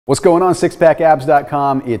What's going on,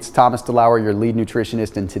 SixPackAbs.com? It's Thomas DeLauer, your lead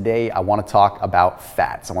nutritionist, and today I want to talk about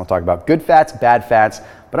fats. I want to talk about good fats, bad fats,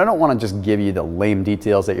 but I don't want to just give you the lame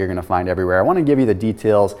details that you're going to find everywhere. I want to give you the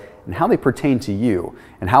details and how they pertain to you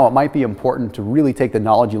and how it might be important to really take the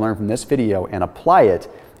knowledge you learned from this video and apply it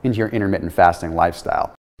into your intermittent fasting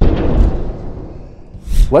lifestyle.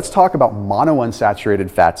 Let's talk about monounsaturated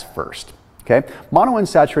fats first. Okay?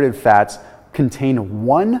 Monounsaturated fats contain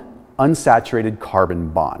one unsaturated carbon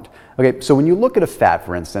bond. Okay, so when you look at a fat,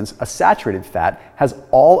 for instance, a saturated fat has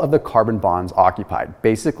all of the carbon bonds occupied,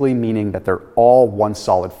 basically meaning that they're all one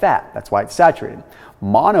solid fat. That's why it's saturated.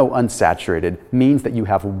 Monounsaturated means that you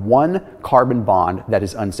have one carbon bond that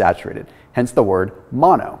is unsaturated, hence the word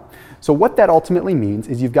mono. So what that ultimately means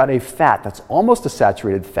is you've got a fat that's almost a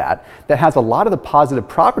saturated fat that has a lot of the positive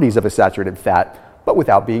properties of a saturated fat, but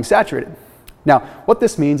without being saturated. Now, what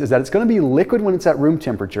this means is that it's going to be liquid when it's at room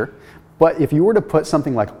temperature, but if you were to put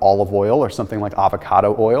something like olive oil or something like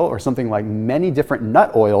avocado oil or something like many different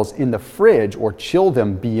nut oils in the fridge or chill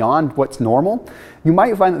them beyond what's normal, you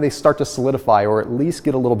might find that they start to solidify or at least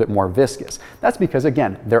get a little bit more viscous. That's because,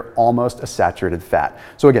 again, they're almost a saturated fat.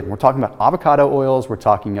 So again, we're talking about avocado oils, we're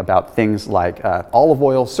talking about things like olive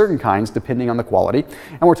oil, certain kinds depending on the quality,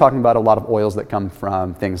 and we're talking about a lot of oils that come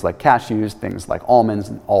from things like cashews, things like almonds,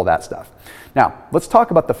 and all that stuff. Now, let's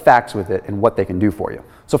talk about the facts with it and what they can do for you.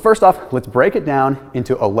 So first off, let's break it down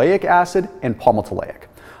into oleic acid and palmitoleic.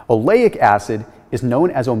 Oleic acid is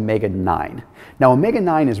known as omega-9. Now,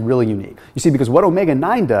 omega-9 is really unique. You see, because what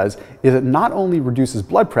omega-9 does is it not only reduces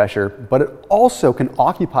blood pressure, but it also can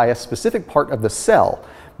occupy a specific part of the cell,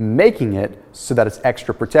 making it so that it's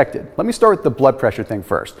extra protected. Let me start with the blood pressure thing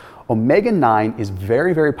first. Omega-9 is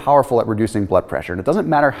very, very powerful at reducing blood pressure, and it doesn't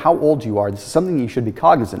matter how old you are, this is something you should be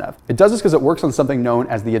cognizant of. It does this because it works on something known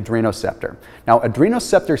as the adrenoceptor. Now,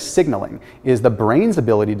 adrenoceptor signaling is the brain's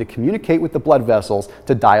ability to communicate with the blood vessels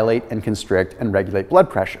to dilate and constrict and regulate blood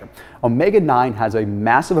pressure. Omega-9 has a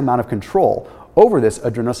massive amount of control over this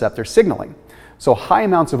adrenoceptor signaling. So high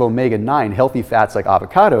amounts of omega-9, healthy fats like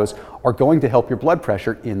avocados, are going to help your blood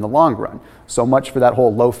pressure in the long run. So much for that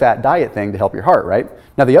whole low-fat diet thing to help your heart, right?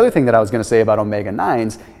 Now, the other thing that I was going to say about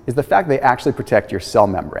omega-9s is the fact they actually protect your cell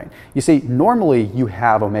membrane. You see, normally you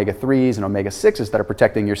have omega-3s and omega-6s that are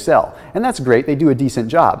protecting your cell, and that's great, they do a decent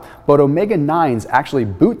job, but omega-9s actually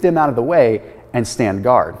boot them out of the way and stand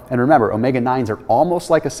guard. And remember, omega-9s are almost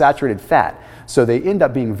like a saturated fat, so they end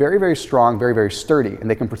up being very, very strong, very, very sturdy, and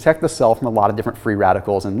they can protect the cell from a lot of different free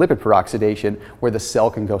radicals and lipid peroxidation where the cell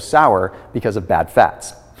can go sour because of bad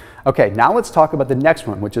fats. Okay, now let's talk about the next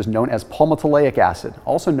one, which is known as palmitoleic acid,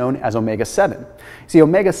 also known as omega-7. See,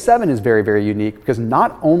 omega-7 is very, very unique because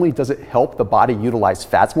not only does it help the body utilize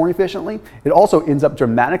fats more efficiently, it also ends up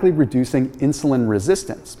dramatically reducing insulin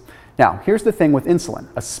resistance. Now, here's the thing with insulin,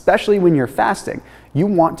 especially when you're fasting, you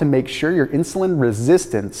want to make sure your insulin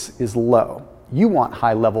resistance is low. You want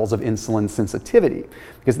high levels of insulin sensitivity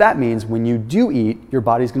because that means when you do eat, your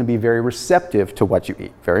body's going to be very receptive to what you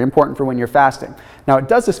eat. Very important for when you're fasting. Now, it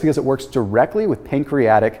does this because it works directly with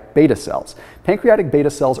pancreatic beta cells. Pancreatic beta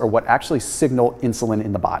cells are what actually signal insulin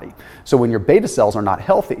in the body. So when your beta cells are not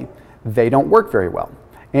healthy, they don't work very well.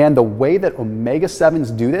 And the way that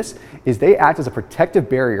omega-7s do this is they act as a protective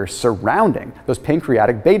barrier surrounding those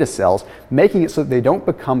pancreatic beta cells, making it so that they don't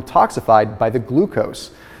become toxified by the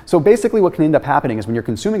glucose. So basically what can end up happening is when you're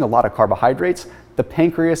consuming a lot of carbohydrates, the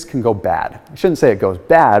pancreas can go bad. I shouldn't say it goes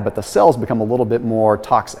bad, but the cells become a little bit more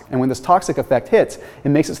toxic. And when this toxic effect hits, it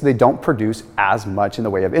makes it so they don't produce as much in the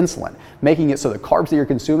way of insulin, making it so the carbs that you're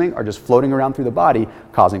consuming are just floating around through the body,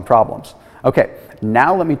 causing problems. Okay,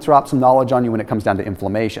 now let me drop some knowledge on you when it comes down to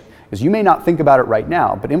inflammation. Because you may not think about it right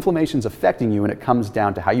now, but inflammation is affecting you when it comes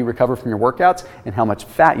down to how you recover from your workouts and how much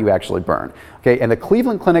fat you actually burn. Okay, and the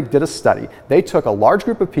Cleveland Clinic did a study. They took a large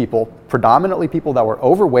group of people, predominantly people that were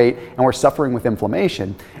overweight and were suffering with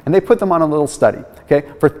inflammation, and they put them on a little study.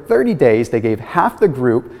 Okay, for 30 days, they gave half the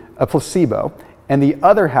group a placebo, and the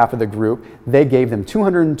other half of the group, they gave them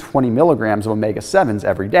 220 milligrams of omega-7s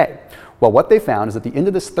every day. Well, what they found is at the end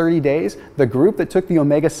of this 30 days, the group that took the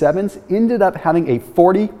omega-7s ended up having a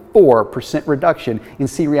 44% reduction in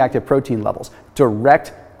C-reactive protein levels.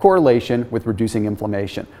 Direct correlation with reducing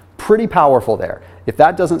inflammation. Pretty powerful there. If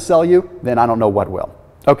that doesn't sell you, then I don't know what will.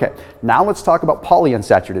 Okay, now let's talk about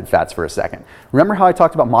polyunsaturated fats for a second. Remember how I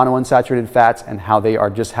talked about monounsaturated fats and how they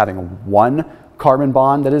are just having one carbon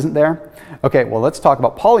bond that isn't there? Okay, well, let's talk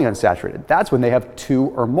about polyunsaturated. That's when they have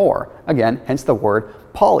two or more. Again, hence the word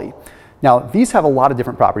poly. Now, these have a lot of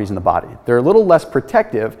different properties in the body. They're a little less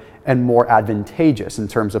protective and more advantageous in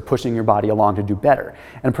terms of pushing your body along to do better.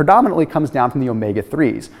 And predominantly comes down from the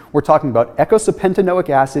omega-3s. We're talking about eicosapentaenoic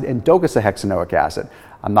acid and docosahexaenoic acid.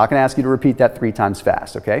 I'm not going to ask you to repeat that 3 times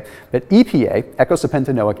fast, okay? But EPA,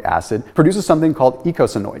 eicosapentaenoic acid, produces something called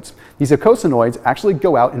eicosanoids. These eicosanoids actually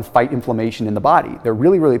go out and fight inflammation in the body. They're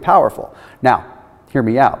really, really powerful. Now, hear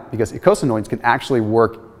me out, because eicosanoids can actually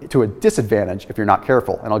work to a disadvantage if you're not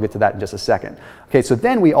careful, and I'll get to that in just a second. Okay, so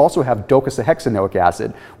then we also have docosahexaenoic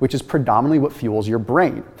acid, which is predominantly what fuels your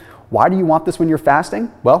brain. Why do you want this when you're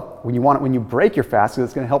fasting? Well, when you want it when you break your fast, because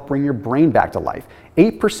it's going to help bring your brain back to life.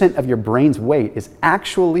 8% of your brain's weight is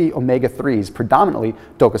actually omega-3s, predominantly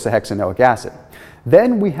docosahexaenoic acid.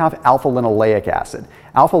 Then we have alpha-linoleic acid.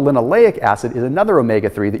 Alpha-linoleic acid is another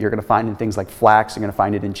omega-3 that you're going to find in things like flax, you're going to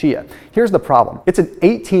find it in chia. Here's the problem. It's an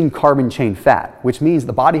 18 carbon chain fat, which means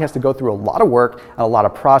the body has to go through a lot of work and a lot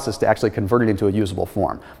of process to actually convert it into a usable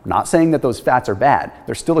form. I'm not saying that those fats are bad.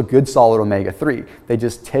 They're still a good solid omega-3. They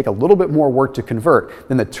just take a little bit more work to convert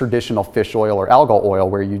than the traditional fish oil or algal oil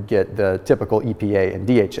where you get the typical EPA and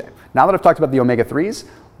DHA. Now that I've talked about the omega-3s,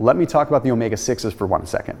 let me talk about the omega-6s for 1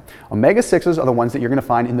 second. Omega-6s are the ones that you're going to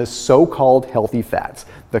find in the so-called healthy fats.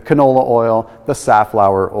 The canola oil, the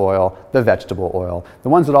safflower oil, the vegetable oil. The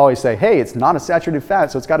ones that always say, hey, it's not a saturated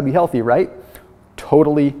fat, so it's got to be healthy, right?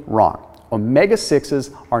 Totally wrong.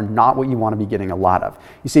 Omega-6s are not what you want to be getting a lot of.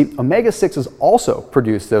 You see, omega-6s also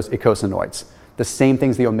produce those eicosanoids, the same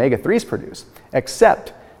things the omega-3s produce,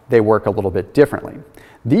 except they work a little bit differently.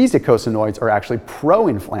 These eicosanoids are actually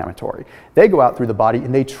pro-inflammatory. They go out through the body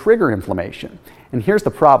and they trigger inflammation. And here's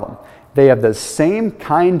the problem. They have the same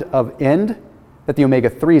kind of end that the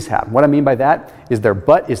omega-3s have. What I mean by that is their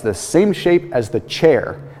butt is the same shape as the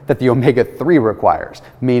chair that the omega-3 requires.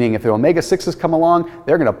 Meaning if the omega-6s come along,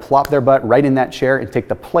 they're going to plop their butt right in that chair and take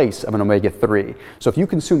the place of an omega-3. So if you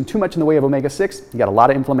consume too much in the way of omega-6, you got a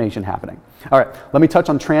lot of inflammation happening. All right, let me touch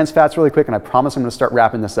on trans fats really quick, and I promise I'm going to start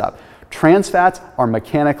wrapping this up. Trans fats are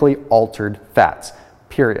mechanically altered fats,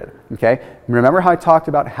 period. Okay? Remember how I talked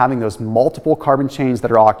about having those multiple carbon chains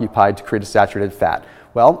that are occupied to create a saturated fat?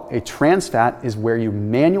 Well, a trans fat is where you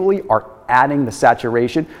manually are adding the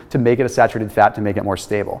saturation to make it a saturated fat to make it more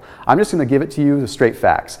stable. I'm just going to give it to you the straight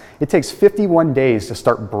facts. It takes 51 days to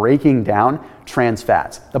start breaking down trans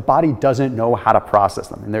fats. The body doesn't know how to process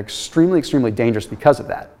them, and they're extremely, extremely dangerous because of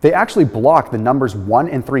that. They actually block the numbers 1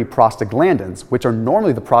 and 3 prostaglandins, which are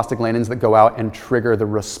normally the prostaglandins that go out and trigger the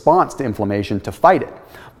response to inflammation to fight it.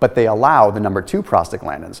 But they allow the number 2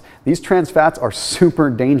 prostaglandins. These trans fats are super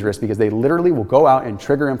dangerous because they literally will go out and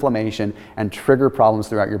trigger inflammation and trigger problems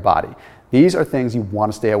throughout your body. These are things you want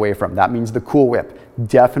to stay away from. That means the Cool Whip.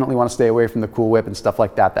 Definitely want to stay away from the Cool Whip and stuff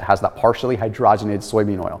like that that has that partially hydrogenated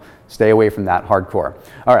soybean oil. Stay away from that hardcore.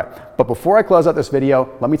 All right, but before I close out this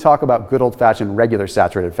video, let me talk about good old-fashioned regular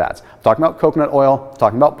saturated fats. I'm talking about coconut oil, I'm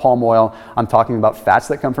talking about palm oil, I'm talking about fats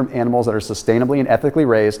that come from animals that are sustainably and ethically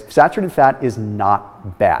raised. Saturated fat is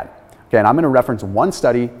not bad. Okay, and I'm going to reference one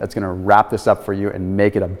study that's going to wrap this up for you and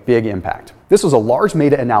make it a big impact. This was a large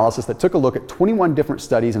meta-analysis that took a look at 21 different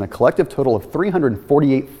studies and a collective total of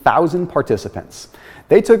 348,000 participants.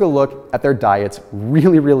 They took a look at their diets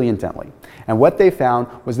really, really intently. And what they found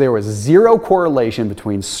was there was zero correlation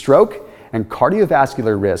between stroke and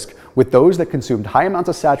cardiovascular risk with those that consumed high amounts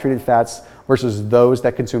of saturated fats versus those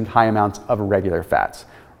that consumed high amounts of regular fats.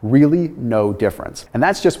 Really no difference. And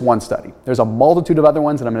that's just one study. There's a multitude of other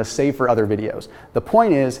ones that I'm going to save for other videos. The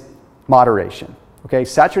point is moderation. Okay,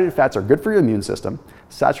 saturated fats are good for your immune system.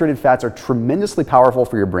 Saturated fats are tremendously powerful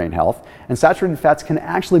for your brain health, and saturated fats can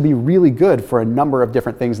actually be really good for a number of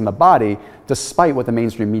different things in the body, despite what the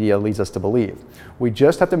mainstream media leads us to believe. We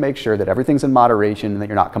just have to make sure that everything's in moderation and that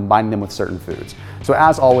you're not combining them with certain foods. So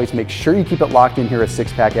as always, make sure you keep it locked in here at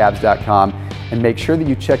SixPackAbs.com, and make sure that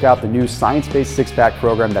you check out the new science-based six-pack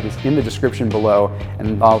program that is in the description below,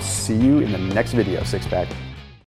 and I'll see you in the next video, Six Pack.